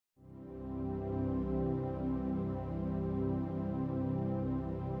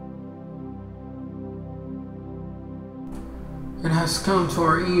It has come to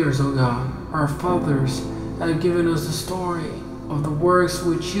our ears, O God. Our fathers have given us the story of the works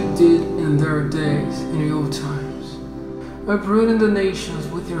which you did in their days, in the old times, uprooting the nations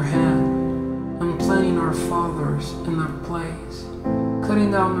with your hand, and planting our fathers in their place,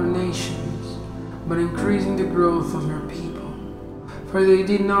 cutting down their nations, but increasing the growth of your people. For they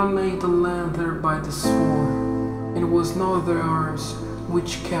did not make the land there by the sword, and it was not their arms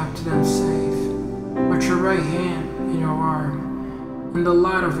which kept them safe, but your right hand and your arm, and the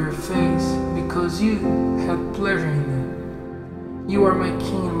light of your face, because you had pleasure in them. You are my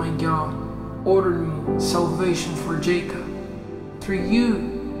King and my God. Order me salvation for Jacob. Through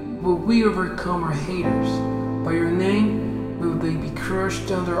you will we overcome our haters. By your name will they be crushed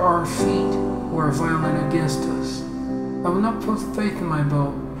under our feet who are violent against us. I will not put faith in my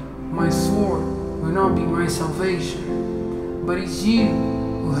bow. My sword will not be my salvation. But it's you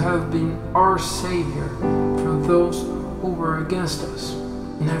who have been our Savior from those who were against us,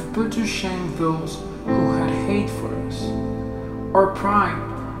 and have put to shame those who had hate for us. Our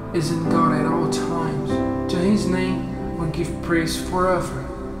pride is in God at all times. To his name we give praise forever.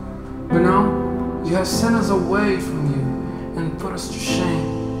 But now you have sent us away from you and put us to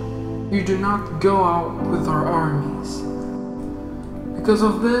shame. You do not go out with our armies. Because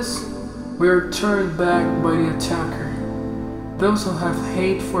of this, we are turned back by the attacker. Those who have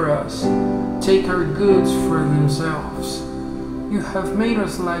hate for us take our goods for themselves. You have made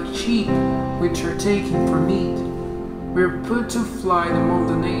us like sheep which are taken for meat. We are put to flight among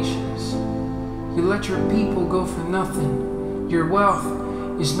the nations. You let your people go for nothing. Your wealth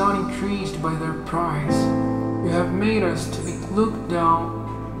is not increased by their price. You have made us to be looked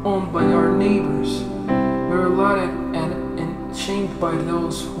down on by our neighbors. We are lauded and shamed by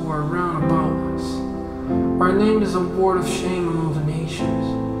those who are round about us. Our name is a word of shame among the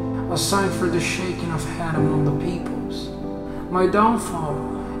nations, a sign for the shaking of head among the peoples. My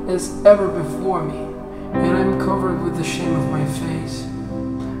downfall is ever before me, and I am covered with the shame of my face,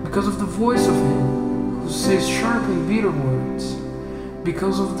 because of the voice of him who says sharp and bitter words,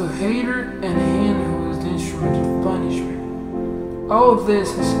 because of the hater and him who is the instrument of punishment. All of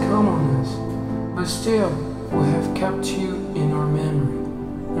this has come on us, but still we have kept you in our memory,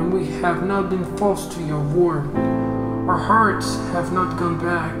 and we have not been false to your word. Our hearts have not gone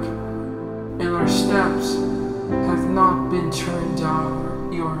back, and our steps have not been turned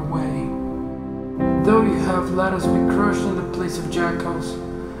out your way. Though you have let us be crushed in the place of jackals,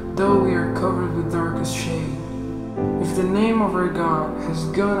 though we are covered with darkest shade, if the name of our God has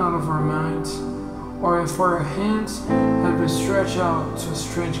gone out of our minds, or if our hands have been stretched out to a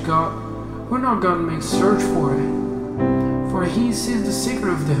strange God, we're not going to make search for it. For he sees the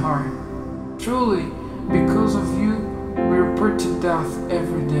secret of the heart. Truly, because of you, we are put to death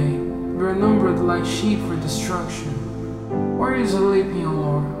every day. We are numbered like sheep for destruction. Why are you sleeping, O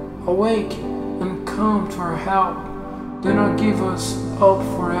Lord? Awake and come to our help. Do not give us up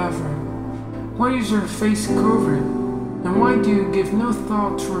forever. Why is your face covered? And why do you give no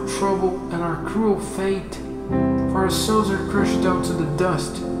thought to our trouble and our cruel fate? For our souls are crushed down to the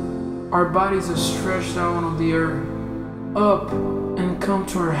dust. Our bodies are stretched out on the earth. Up and come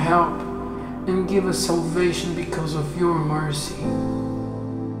to our help, and give us salvation because of your mercy.